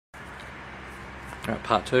Right,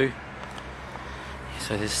 part 2.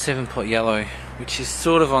 So there's 7-pot yellow, which is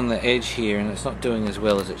sort of on the edge here, and it's not doing as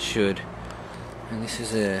well as it should. And this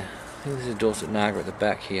is I think this is a Dorset Naga at the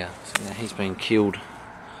back here. So now he's been killed.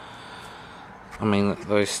 I mean,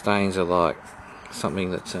 those stains are like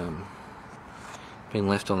something that's been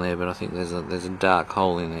left on there, but I think there's a dark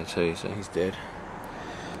hole in there too, so he's dead.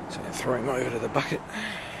 So I'm going to throw him over to the bucket.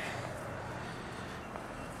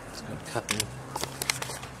 It's got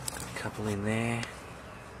a couple in there.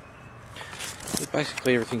 But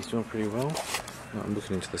basically everything's doing pretty well. I'm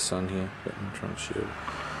looking into the sun here, but I'm trying to shield.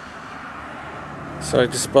 So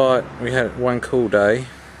despite we had one cool day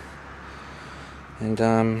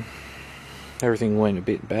and everything went a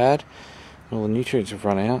bit bad, all the nutrients have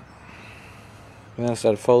run out. And then I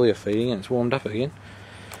started foliar feeding and it's warmed up again.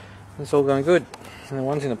 And it's all going good. And the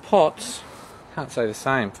ones in the pots, can't say the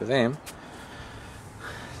same for them.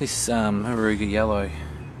 This Aruga yellow,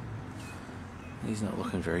 he's not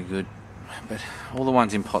looking very good. But all the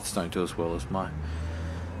ones in pots don't do as well as my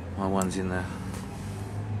ones in the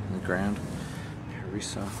ground.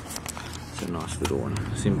 Harissa, it's a nice little one.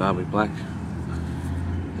 Zimbabwe black,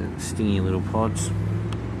 the stingy little pods.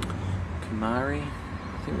 Kumari,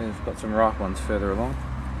 I think they've got some ripe ones further along.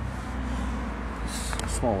 It's a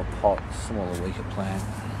smaller pot, smaller, weaker plant.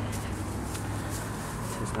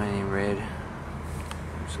 Tasmanian red,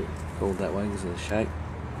 it's called that way because of the shape.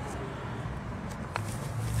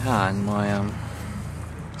 And my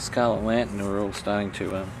Scarlet Lantern are all starting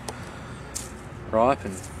to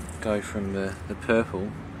ripen, go from the purple,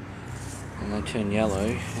 and they turn yellow,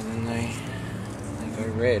 and then they go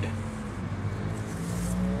red.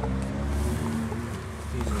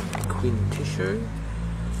 Using Quinn tissue,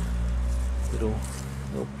 little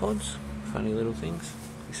pods, funny little things.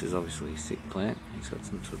 This is obviously a sick plant. He's got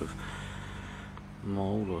some sort of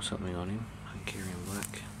mould or something on him. Hungarian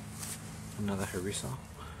black. Another Harissa.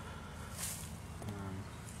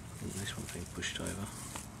 This one's been pushed over.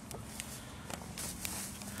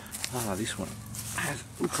 This one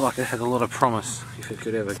looks like it has a lot of promise if it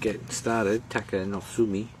could ever get started. Taka no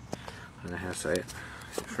Sumi, I don't know how to say it,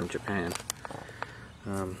 it's from Japan.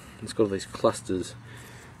 It's got all these clusters,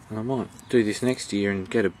 and I might do this next year and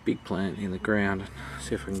get a big plant in the ground,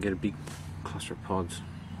 see if I can get a big cluster of pods.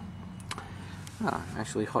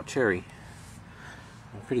 Actually hot cherry.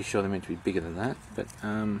 I'm pretty sure they're meant to be bigger than that, but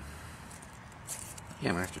yeah,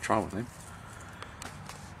 I'm going to have to try with them.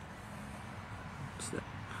 What's that?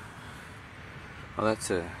 Oh, that's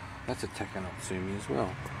a Takanatsumi as well,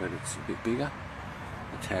 but it's a bit bigger.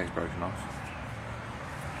 The tag's broken off.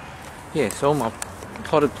 Yeah, so all my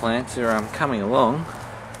potted plants are coming along.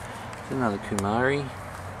 There's another Kumari.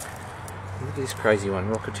 Look at this crazy one,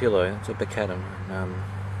 Rockatillo. It's a Bacatum.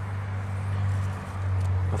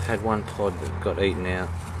 I've had one pod that got eaten out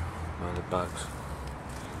by the bugs.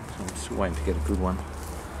 I'm just waiting to get a good one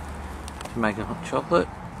to make a hot chocolate.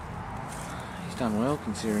 He's done well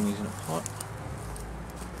considering he's in a pot.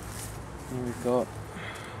 And we've got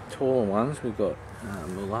taller ones. We've got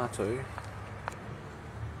Mulatto.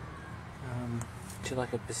 Chilli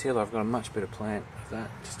Pasilla. I've got a much better plant of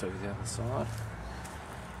that just over the other side.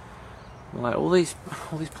 Like all these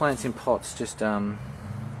plants in pots just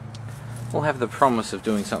all have the promise of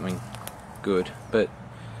doing something good, but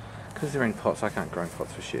because they're in pots, I can't grow in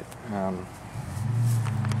pots for shit.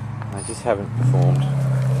 They just haven't performed.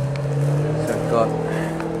 So I've got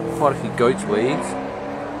quite a few goat's weeds,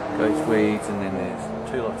 and then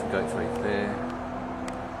there's 2 lots of goat's weeds there.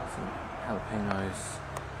 Some jalapenos,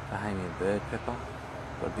 Bahamian bird pepper.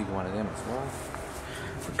 Got a big one of them as well.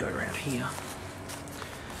 We'll go around here.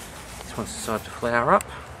 This one's decided to flower up.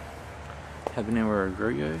 Habanero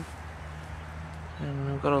Arroyo.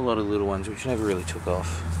 And I've got a lot of little ones which never really took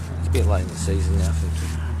off. It's a bit late in the season now for them to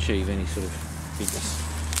achieve any sort of bigness.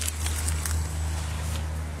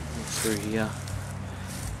 Through here,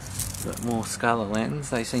 got more Scarlet Lanterns.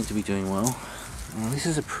 They seem to be doing well. This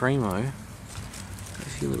is a Primo. Got a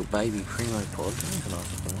few little baby Primo pods. That's a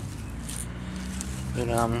nice looking one. But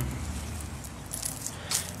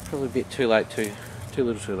probably a bit too late. Too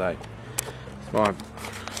little, too late. It's my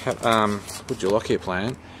would you like here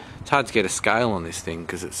plant? It's hard to get a scale on this thing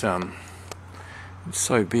because it's so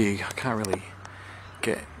big. I can't really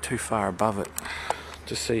get too far above it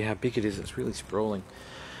to see how big it is. It's really sprawling.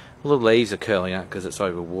 All the leaves are curling up because it's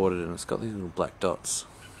overwatered, and it's got these little black dots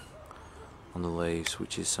on the leaves,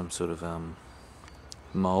 which is some sort of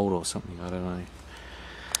mould or something, I don't know.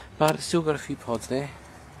 But it's still got a few pods there.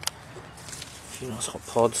 A few nice hot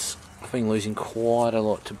pods. I've been losing quite a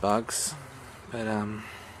lot to bugs, but I'll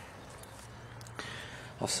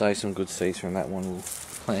save some good seeds from that one. We'll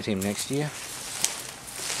plant him next year.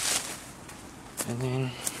 And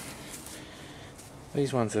then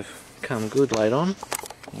these ones have come good late on.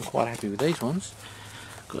 I'm quite happy with these ones.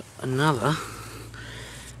 Got another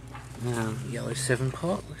yellow 7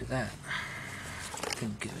 pot. Look at that. I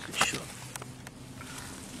can give it a good shot.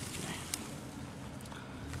 Okay.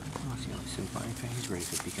 Nice yellow 7 pot. In fact, he's ready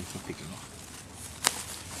for picking. I'll pick him off.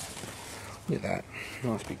 Look at that.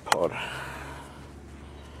 Nice big pod.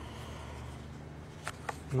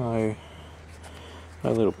 No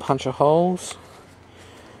little puncher holes.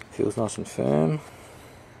 Feels nice and firm.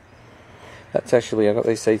 That's actually, I got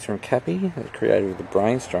these seeds from Cappy, they're created with the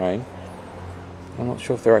brain strain. I'm not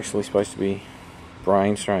sure if they're actually supposed to be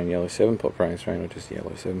brain strain, yellow 7 pot brain strain, or just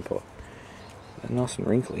yellow 7 pot. They're nice and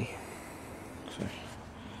wrinkly. So,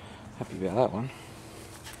 happy about that one.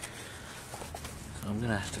 So I'm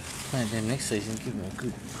going to have to plant them next season, give them a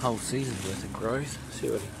good whole season's worth of growth, see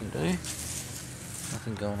what he can do.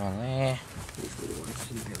 Nothing going on there. These little ones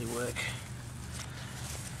didn't really work.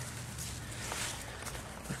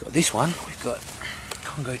 We've got this one, we've got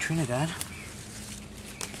Congo Trinidad.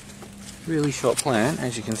 Really short plant,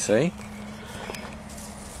 as you can see.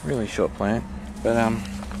 Really short plant, but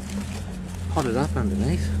potted up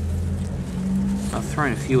underneath. I've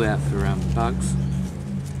thrown a few out for bugs.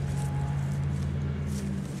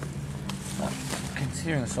 But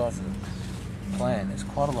considering the size of the plant, there's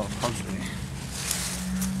quite a lot of pods there.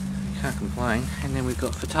 Can't complain. And then we've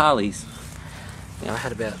got Fatalis. Now I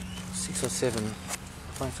had about 6 or 7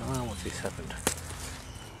 plants. I don't know what this happened.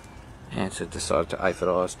 And so decided to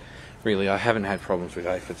aphidize. Really, I haven't had problems with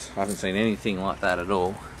aphids. I haven't seen anything like that at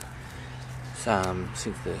all.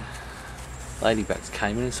 Since the ladybugs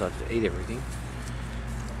came in and decided to eat everything.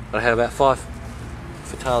 But I had about 5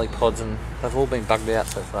 Fatali pods and they've all been bugged out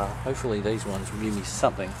so far. Hopefully these ones will give me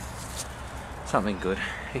something good.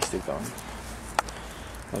 He's still going.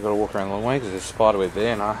 I've got to walk around a long way because there's a spiderweb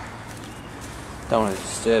there and I don't want to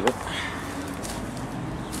disturb it.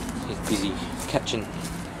 He's busy catching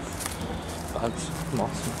bugs,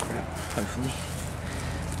 moths and crap, hopefully.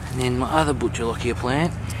 And then my other butcher lochia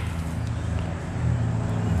plant.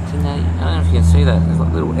 I don't know if you can see that, there's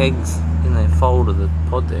like little eggs in the fold of the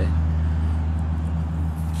pod there.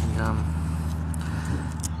 And I'm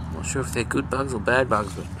not sure if they're good bugs or bad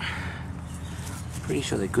bugs, but I'm pretty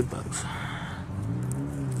sure they're good bugs.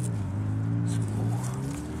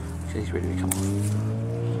 He's ready to come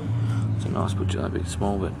off. It's a nice butcher, a bit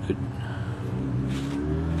small but good.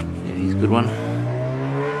 Yeah, he's a good one.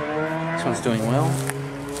 This one's doing well.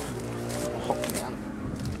 Hop down.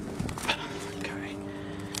 Okay.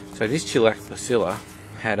 So this Chilli bacilla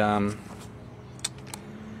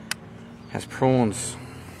has prawns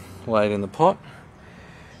laid in the pot,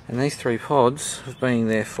 and these 3 pods have been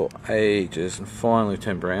there for ages and finally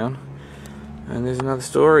turned brown. And there's another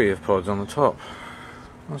story of pods on the top.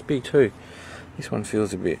 Nice big too. This one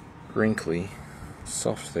feels a bit wrinkly,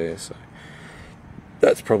 soft there, so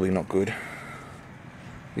that's probably not good.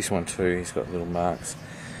 This one too, he's got little marks.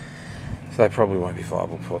 So they probably won't be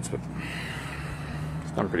viable pods, but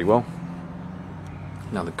it's done pretty well.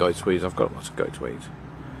 Another goat's weeds, I've got lots of goat's weeds.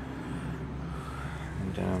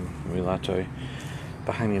 And mulatto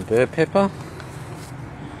Bahamian bird pepper.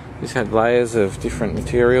 This had layers of different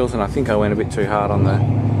materials and I think I went a bit too hard on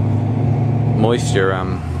the moisture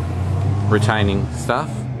retaining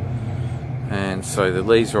stuff, and so the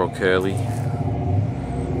leaves are all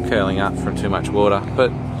curling up from too much water,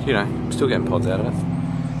 but you know, I'm still getting pods out of it.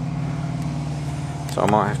 So I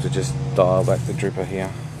might have to just dial back the dripper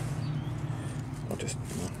here. I'll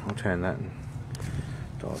turn that and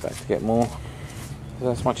dial back to get more. So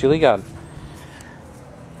that's my chilli garden.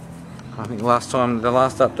 I think the last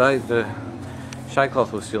update the shade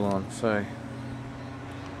cloth was still on, so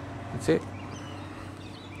that's it.